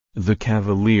The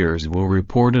Cavaliers will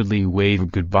reportedly wave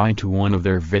goodbye to one of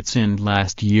their vets and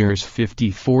last year's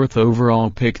 54th overall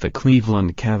pick. The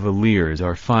Cleveland Cavaliers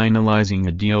are finalizing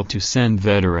a deal to send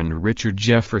veteran Richard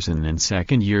Jefferson and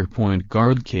second-year point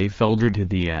guard Kay Felder to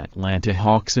the Atlanta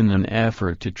Hawks in an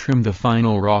effort to trim the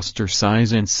final roster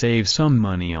size and save some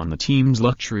money on the team's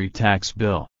luxury tax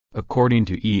bill, according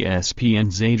to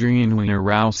ESPN's Adrian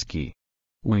Wojnarowski.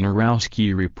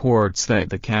 Wojnarowski reports that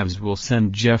the Cavs will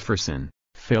send Jefferson,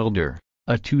 Felder,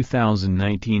 a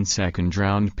 2019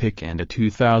 second-round pick and a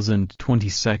 2020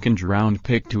 second-round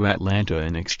pick to Atlanta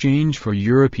in exchange for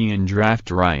European draft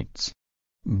rights.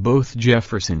 Both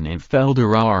Jefferson and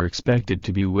Felder are expected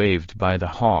to be waived by the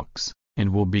Hawks,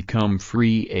 and will become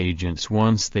free agents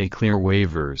once they clear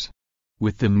waivers.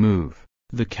 With the move,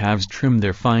 the Cavs trim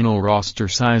their final roster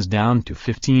size down to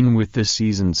 15 with the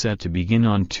season set to begin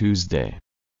on Tuesday.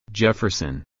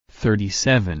 Jefferson,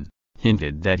 37,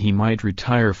 hinted that he might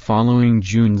retire following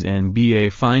June's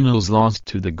NBA Finals loss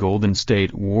to the Golden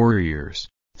State Warriors,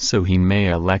 so he may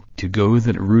elect to go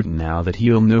that route now that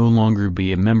he'll no longer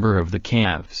be a member of the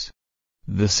Cavs.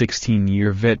 The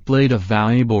 16-year vet played a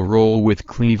valuable role with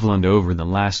Cleveland over the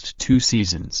last two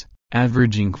seasons,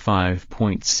 averaging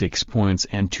 5.6 points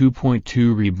and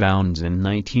 2.2 rebounds in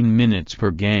 19 minutes per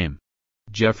game.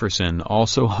 Jefferson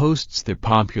also hosts the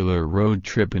popular Road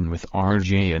Trippin' with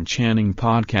RJ and Channing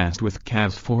podcast with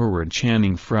Cavs forward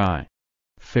Channing Frye.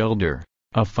 Felder,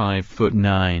 a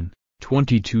 5'9",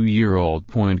 22-year-old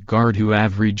point guard who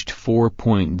averaged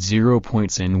 4.0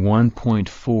 points and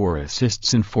 1.4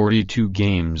 assists in 42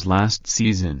 games last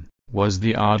season, was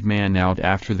the odd man out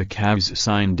after the Cavs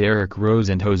signed Derrick Rose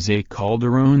and Jose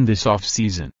Calderon this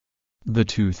offseason. The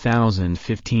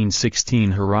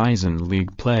 2015-16 Horizon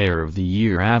League Player of the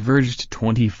Year averaged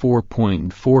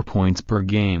 24.4 points per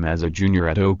game as a junior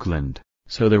at Oakland,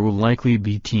 so there will likely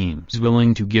be teams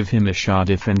willing to give him a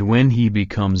shot if and when he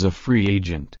becomes a free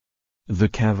agent. The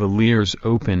Cavaliers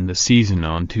open the season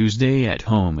on Tuesday at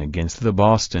home against the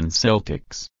Boston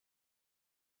Celtics.